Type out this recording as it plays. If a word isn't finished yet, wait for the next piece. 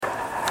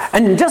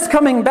And just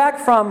coming back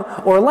from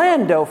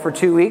Orlando for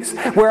 2 weeks,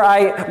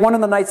 where one of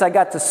the nights I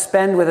got to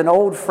spend with an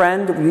old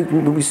friend, we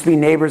used to be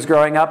neighbors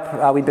growing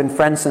up, we'd been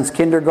friends since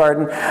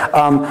kindergarten,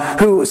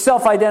 who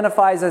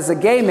self-identifies as a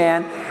gay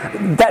man.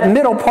 That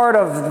middle part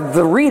of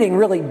the reading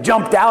really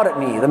jumped out at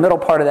me, the middle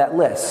part of that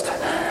list.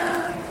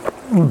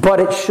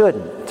 But it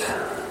shouldn't.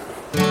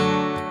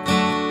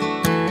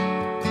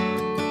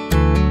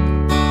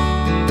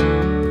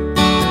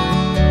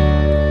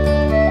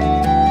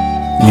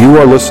 You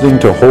are listening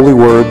to Holy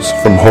Words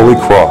from Holy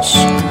Cross,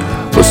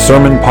 the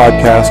sermon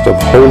podcast of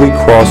Holy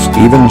Cross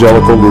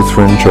Evangelical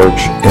Lutheran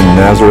Church in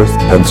Nazareth,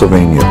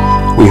 Pennsylvania.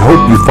 We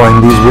hope you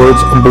find these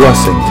words a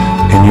blessing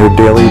in your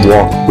daily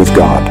walk with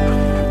God.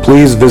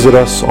 Please visit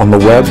us on the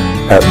web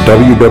at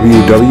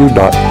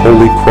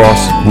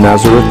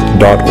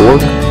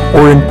www.holycrossnazareth.org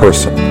or in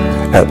person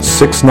at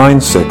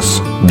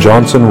 696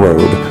 Johnson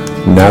Road,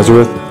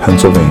 Nazareth,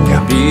 Pennsylvania.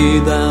 Be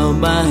thou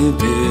my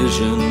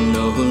vision,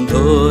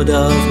 Lord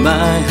of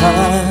my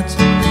heart,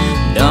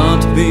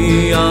 not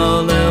be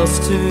all else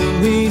to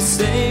me,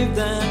 save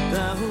that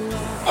thou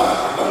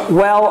art.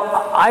 Well,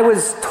 I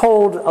was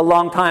told a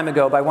long time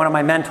ago by one of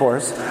my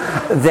mentors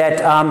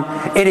that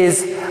it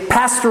is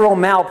pastoral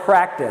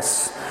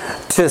malpractice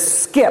to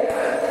skip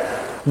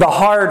the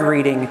hard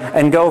reading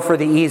and go for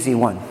the easy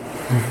one.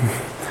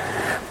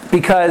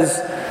 Because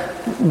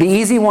the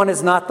easy one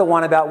is not the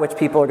one about which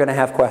people are going to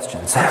have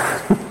questions.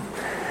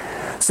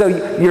 So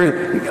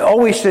you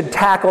always should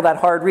tackle that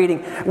hard reading.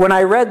 When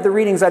I read the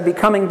readings I'd be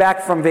coming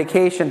back from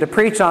vacation to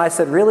preach on, I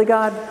said, really,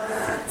 God?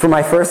 For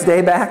my first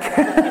day back?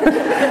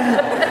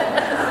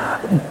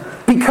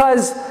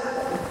 Because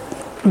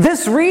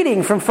this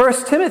reading from 1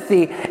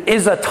 Timothy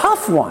is a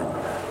tough one.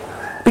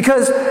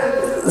 Because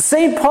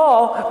St.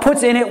 Paul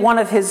puts in it one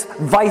of his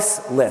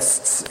vice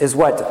lists, is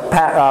what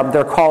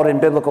they're called in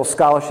biblical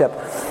scholarship.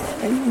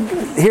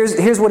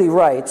 Here's what he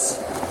writes.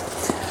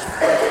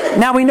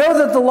 Now we know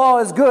that the law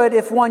is good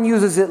if one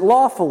uses it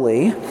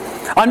lawfully,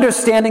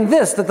 understanding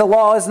this, that the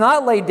law is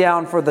not laid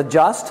down for the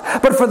just,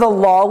 but for the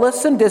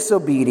lawless and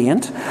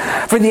disobedient,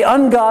 for the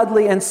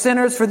ungodly and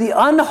sinners, for the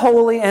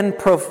unholy and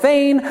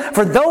profane,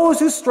 for those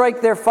who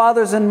strike their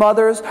fathers and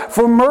mothers,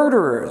 for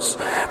murderers,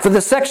 for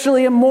the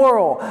sexually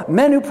immoral,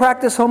 men who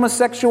practice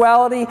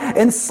homosexuality,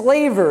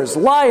 enslavers,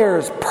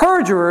 liars,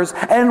 perjurers,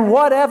 and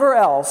whatever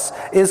else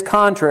is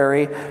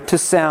contrary to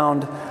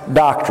sound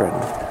doctrine.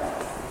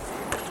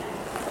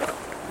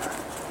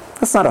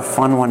 That's not a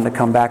fun one to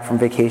come back from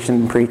vacation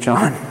and preach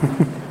on.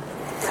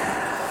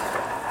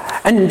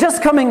 And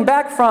just coming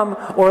back from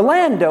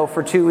Orlando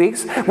for 2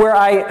 weeks,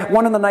 where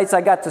one of the nights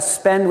I got to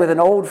spend with an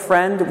old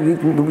friend, we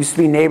used to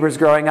be neighbors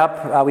growing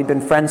up, we'd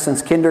been friends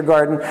since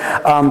kindergarten,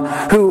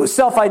 who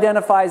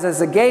self-identifies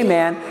as a gay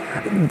man.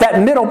 That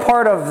middle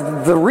part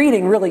of the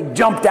reading really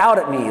jumped out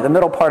at me, the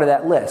middle part of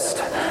that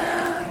list.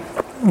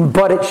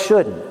 But it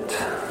shouldn't.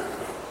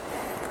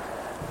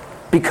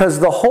 Because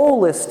the whole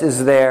list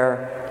is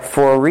there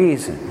for a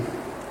reason.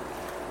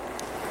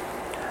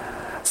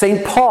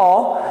 St.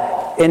 Paul,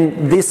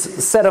 in this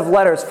set of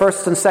letters,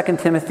 1st and 2nd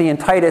Timothy and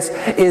Titus,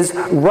 is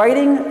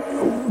writing,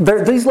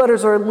 these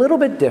letters are a little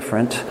bit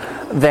different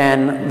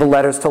than the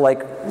letters to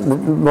like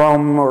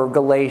Rome or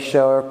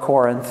Galatia or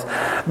Corinth,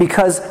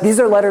 because these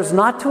are letters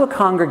not to a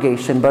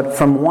congregation, but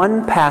from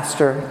one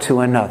pastor to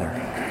another.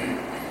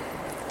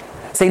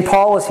 St.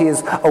 Paul, as he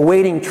is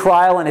awaiting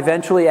trial and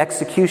eventually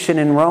execution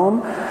in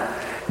Rome,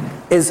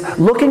 is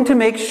looking to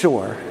make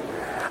sure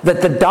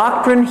that the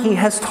doctrine he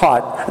has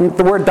taught, and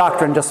the word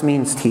doctrine just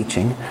means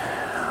teaching,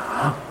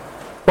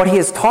 what he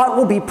has taught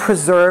will be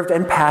preserved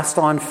and passed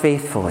on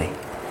faithfully.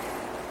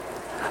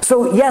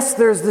 So yes,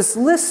 there's this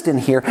list in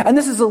here, and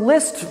this is a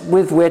list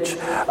with which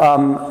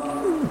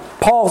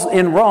Paul's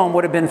in Rome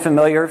would have been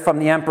familiar from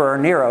the Emperor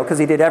Nero, because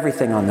he did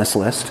everything on this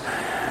list.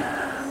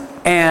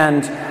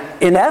 And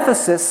in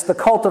Ephesus, the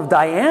cult of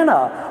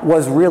Diana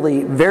was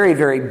really very,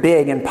 very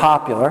big and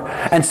popular.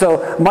 And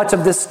so much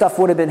of this stuff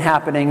would have been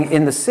happening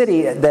in the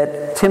city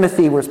that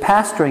Timothy was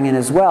pastoring in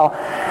as well.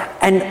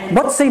 And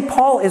what St.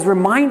 Paul is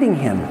reminding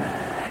him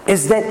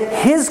is that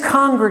his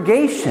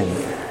congregation,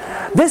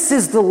 this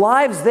is the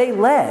lives they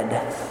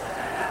led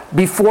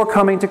before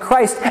coming to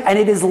Christ. And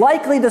it is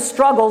likely the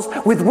struggles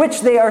with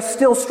which they are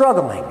still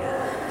struggling.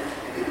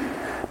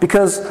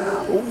 Because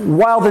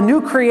while the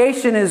new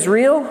creation is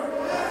real,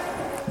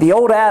 the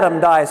old Adam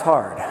dies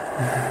hard.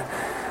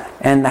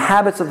 And the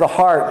habits of the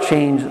heart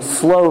change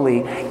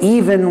slowly,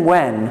 even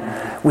when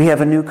we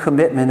have a new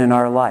commitment in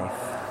our life,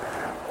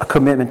 a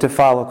commitment to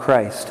follow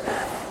Christ.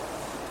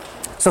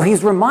 So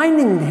he's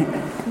reminding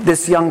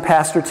this young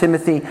pastor,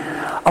 Timothy,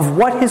 of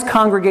what his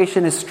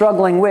congregation is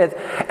struggling with.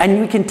 And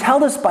you can tell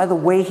this by the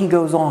way he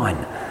goes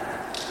on.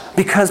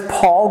 Because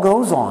Paul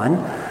goes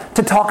on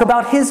to talk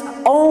about his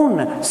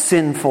own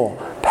sinful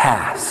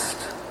past.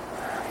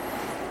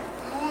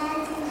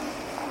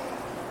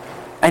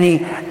 And he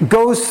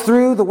goes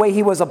through the way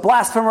he was a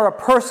blasphemer, a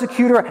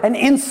persecutor, an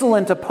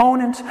insolent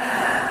opponent,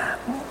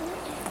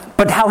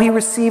 but how he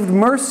received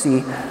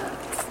mercy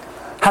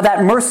how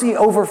that mercy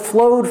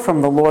overflowed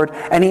from the Lord.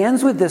 And he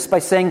ends with this by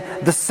saying,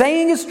 the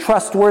saying is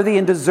trustworthy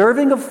and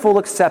deserving of full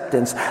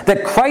acceptance,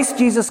 that Christ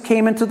Jesus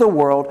came into the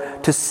world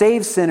to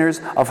save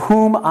sinners, of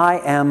whom I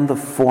am the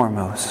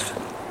foremost.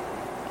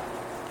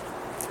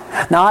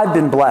 Now, I've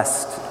been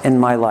blessed in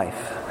my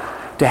life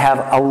to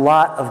have a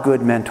lot of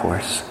good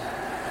mentors.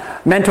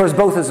 Mentors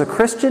both as a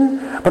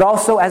Christian, but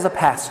also as a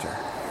pastor.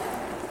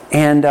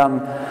 And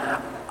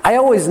I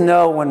always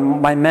know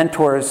when one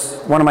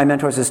of my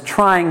mentors is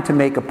trying to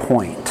make a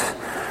point.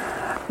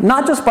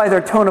 Not just by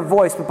their tone of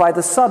voice, but by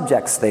the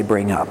subjects they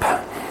bring up.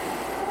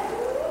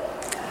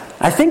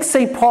 I think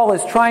St. Paul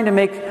is trying to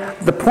make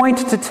the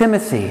point to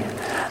Timothy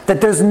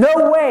that there's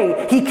no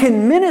way he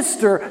can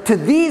minister to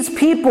these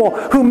people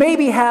who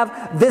maybe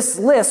have this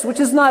list, which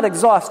is not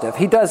exhaustive.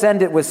 He does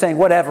end it with saying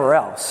whatever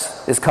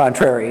else is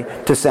contrary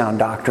to sound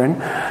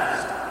doctrine.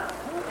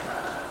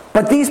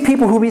 But these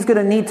people whom he's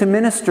going to need to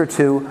minister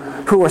to,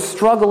 who are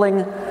struggling,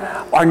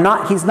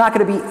 he's not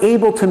going to be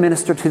able to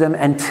minister to them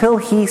until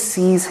he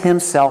sees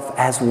himself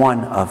as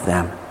one of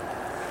them.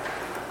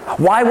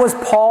 Why was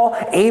Paul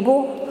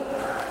able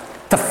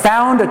to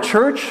found a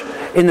church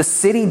in the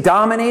city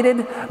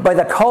dominated by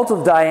the cult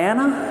of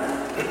Diana?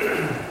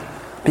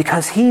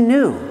 Because he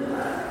knew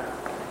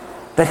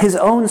that his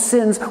own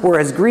sins were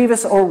as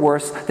grievous or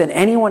worse than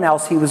anyone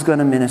else he was going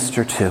to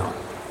minister to.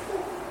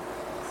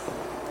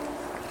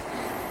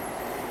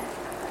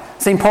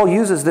 St. Paul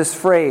uses this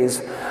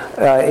phrase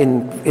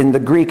in the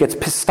Greek, it's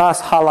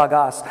pistos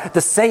halagos.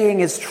 The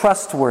saying is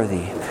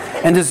trustworthy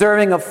and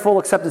deserving of full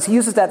acceptance. He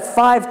uses that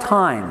 5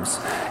 times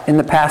in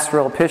the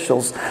pastoral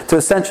epistles to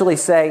essentially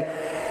say,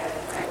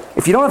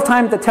 if you don't have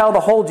time to tell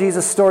the whole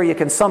Jesus story, you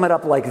can sum it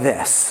up like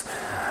this.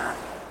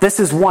 This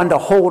is one to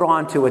hold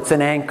on to. It's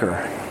an anchor.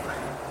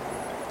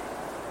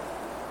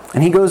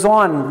 And he goes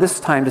on this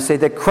time to say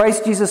that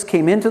Christ Jesus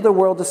came into the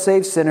world to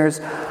save sinners.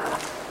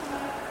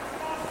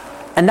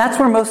 And that's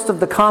where most of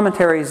the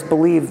commentaries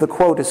believe the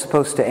quote is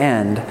supposed to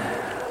end.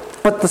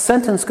 But the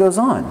sentence goes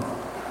on.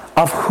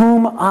 Of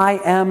whom I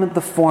am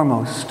the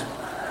foremost.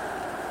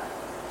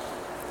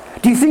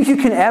 Do you think you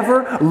can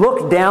ever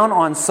look down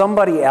on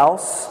somebody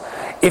else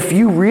if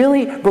you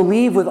really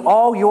believe with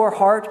all your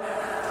heart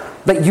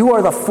that you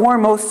are the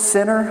foremost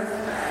sinner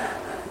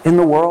in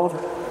the world?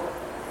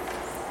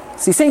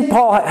 See, St.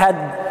 Paul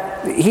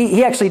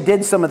he actually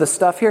did some of the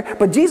stuff here,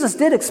 but Jesus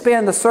did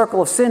expand the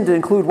circle of sin to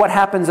include what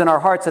happens in our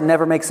hearts and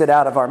never makes it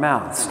out of our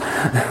mouths.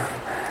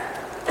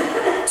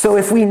 So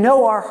if we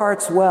know our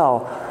hearts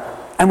well,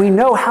 and we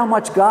know how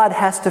much God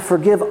has to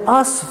forgive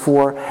us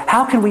for,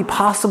 how can we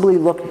possibly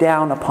look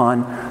down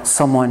upon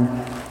someone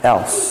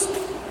else?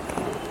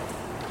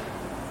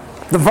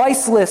 The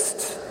vice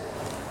list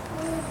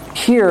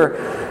here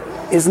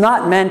is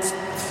not meant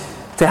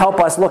to help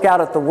us look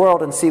out at the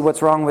world and see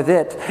what's wrong with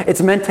it.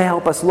 It's meant to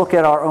help us look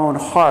at our own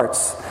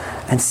hearts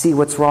and see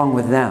what's wrong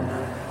with them.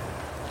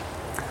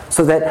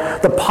 So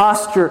that the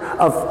posture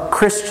of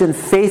Christian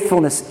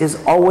faithfulness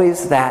is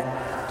always that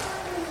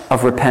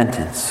of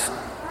repentance.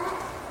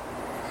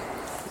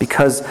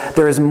 Because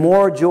there is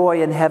more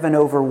joy in heaven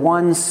over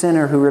one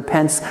sinner who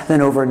repents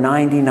than over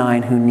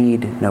 99 who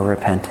need no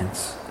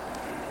repentance.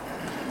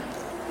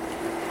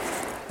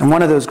 And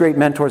one of those great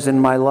mentors in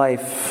my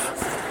life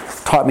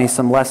taught me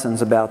some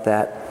lessons about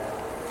that.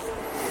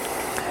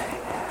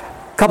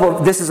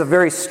 This is a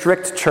very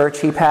strict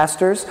church he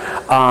pastors.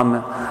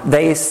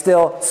 They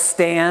still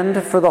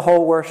stand for the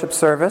whole worship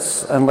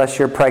service unless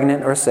you're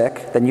pregnant or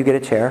sick. Then you get a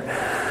chair.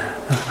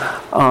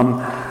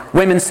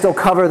 Women still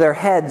cover their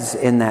heads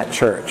in that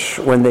church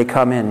when they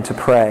come in to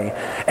pray.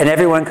 And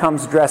everyone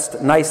comes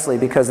dressed nicely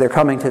because they're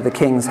coming to the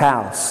king's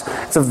house.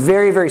 It's a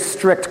very, very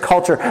strict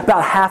culture.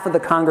 About half of the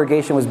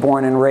congregation was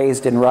born and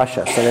raised in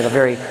Russia, so they had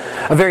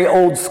a very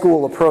old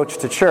school approach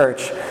to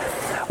church.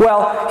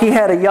 Well, he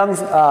had a young,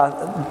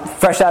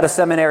 fresh out of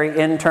seminary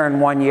intern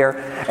one year,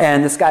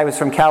 and this guy was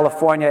from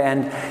California,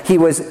 and he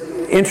was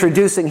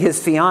introducing his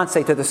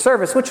fiancée to the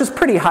service, which was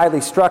pretty highly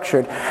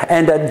structured.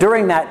 And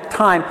during that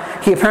time,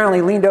 he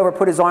apparently leaned over,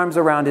 put his arms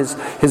around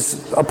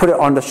put it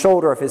on the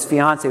shoulder of his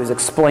fiancée, was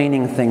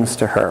explaining things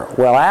to her.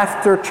 Well,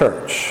 after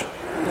church,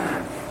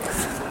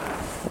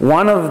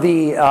 one of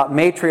the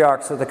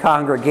matriarchs of the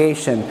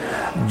congregation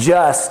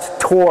just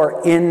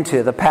tore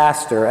into the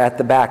pastor at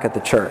the back of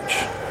the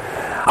church.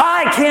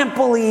 I can't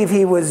believe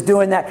he was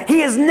doing that.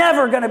 He is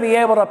never going to be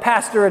able to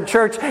pastor a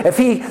church if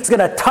he's going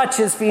to touch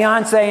his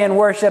fiancée in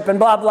worship and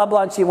blah, blah,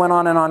 blah. And she went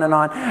on and on and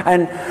on.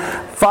 And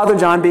Father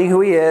John, being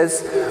who he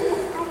is,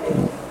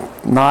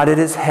 nodded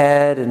his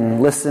head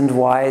and listened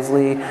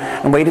wisely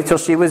and waited till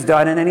she was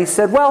done. And then he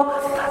said, well,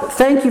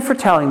 thank you for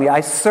telling me. I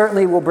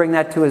certainly will bring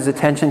that to his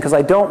attention because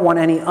I don't want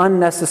any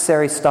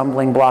unnecessary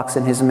stumbling blocks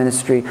in his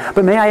ministry.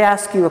 But may I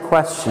ask you a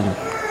question?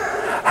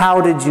 How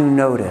did you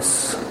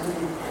notice?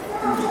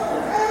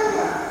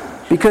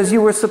 Because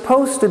you were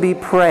supposed to be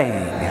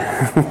praying.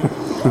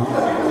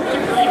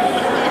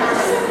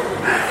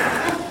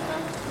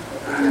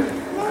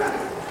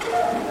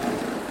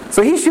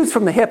 So he shoots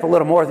from the hip a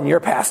little more than your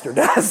pastor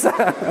does.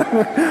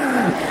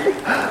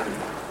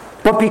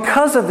 But But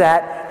because of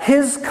that,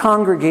 his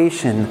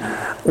congregation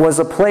was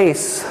a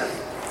place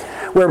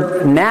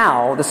where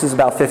now, this is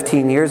about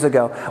 15 years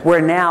ago,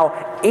 where now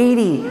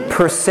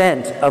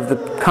 80% of the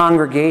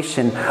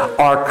congregation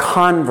are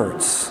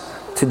converts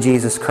to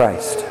Jesus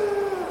Christ.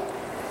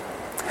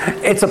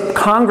 It's a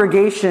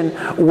congregation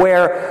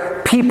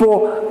where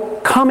people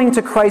coming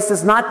to Christ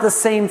is not the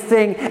same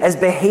thing as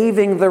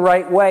behaving the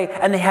right way,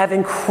 and they have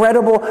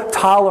incredible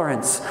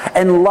tolerance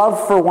and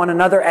love for one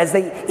another as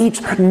they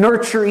each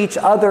nurture each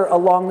other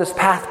along this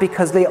path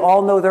because they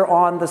all know they're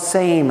on the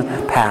same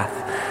path.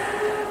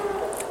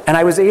 And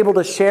I was able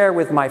to share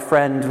with my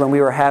friend when we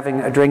were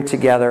having a drink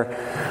together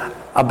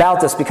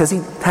about this because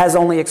he has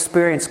only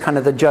experienced kind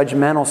of the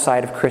judgmental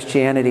side of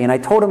Christianity. And I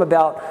told him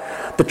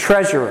about the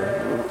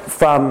treasurer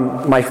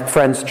from my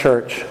friend's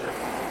church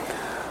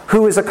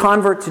who is a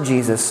convert to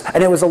Jesus.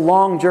 And it was a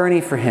long journey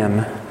for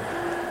him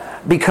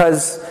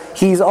because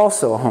he's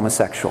also a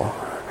homosexual.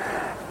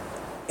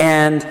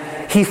 And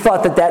he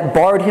thought that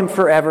barred him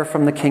forever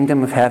from the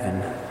kingdom of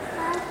heaven.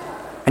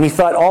 And he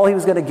thought all he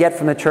was going to get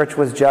from the church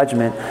was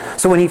judgment.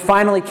 So when he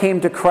finally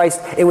came to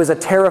Christ, it was a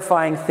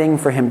terrifying thing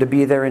for him to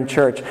be there in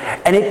church.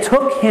 And it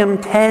took him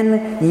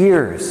 10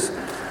 years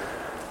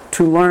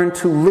to learn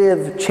to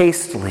live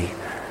chastely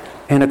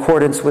in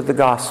accordance with the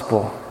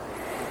gospel.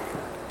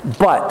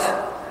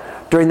 But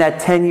during that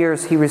 10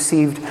 years, he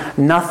received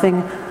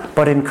nothing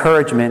but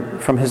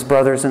encouragement from his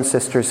brothers and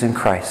sisters in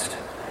Christ.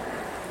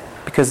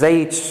 Because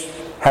they each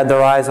had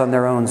their eyes on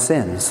their own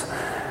sins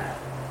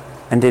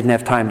and didn't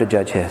have time to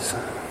judge his.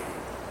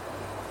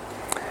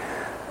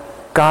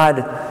 God,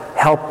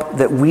 help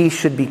that we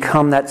should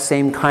become that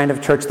same kind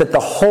of church, that the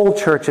whole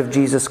church of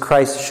Jesus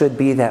Christ should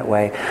be that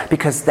way,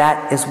 because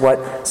that is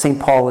what St.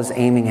 Paul is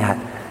aiming at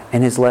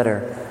in his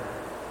letter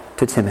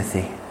to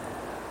Timothy.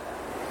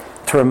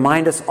 To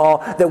remind us all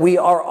that we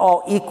are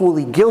all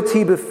equally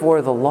guilty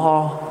before the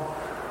law,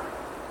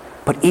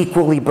 but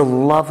equally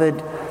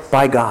beloved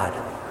by God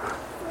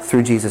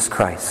through Jesus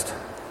Christ.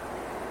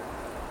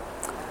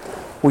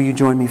 Will you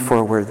join me for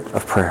a word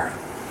of prayer?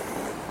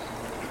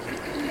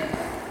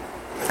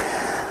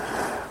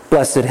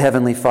 Blessed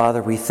Heavenly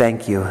Father, we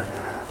thank you.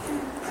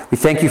 We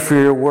thank you for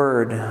your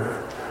word,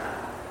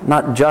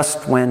 not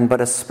just when, but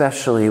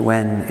especially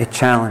when it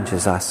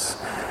challenges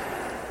us.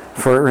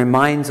 For it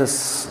reminds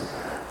us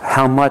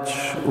how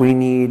much we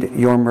need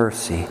your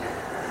mercy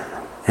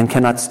and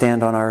cannot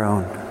stand on our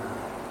own.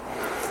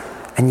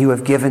 And you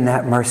have given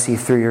that mercy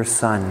through your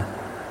Son.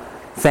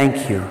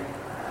 Thank you.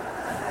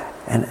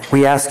 And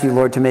we ask you,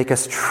 Lord, to make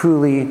us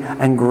truly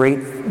and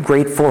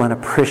grateful and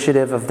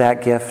appreciative of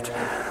that gift,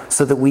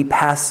 so that we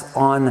pass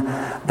on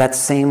that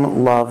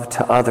same love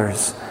to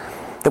others,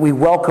 that we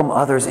welcome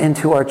others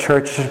into our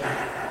church,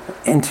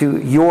 into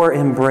your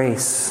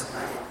embrace,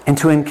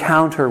 into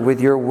encounter with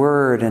your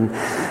word and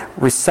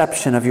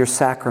reception of your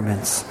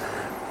sacraments,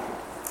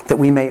 that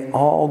we may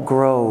all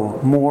grow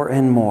more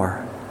and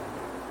more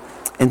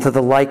into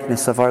the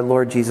likeness of our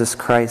Lord Jesus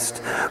Christ,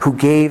 who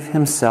gave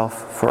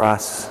himself for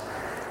us,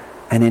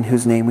 and in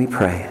whose name we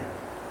pray.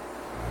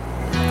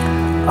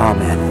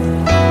 Amen.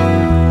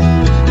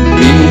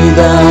 Be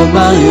thou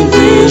my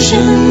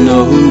vision,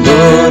 O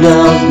Lord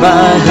of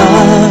my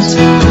heart.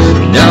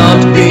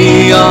 Not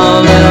be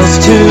all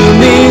else to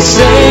me,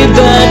 save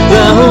that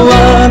thou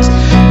art.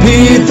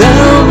 Be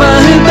thou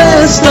my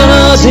best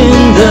thought in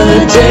the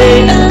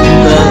day and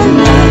the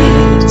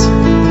night.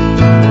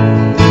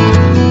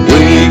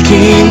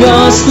 Waking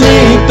or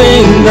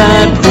sleeping,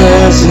 thy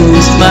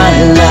presence my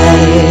life.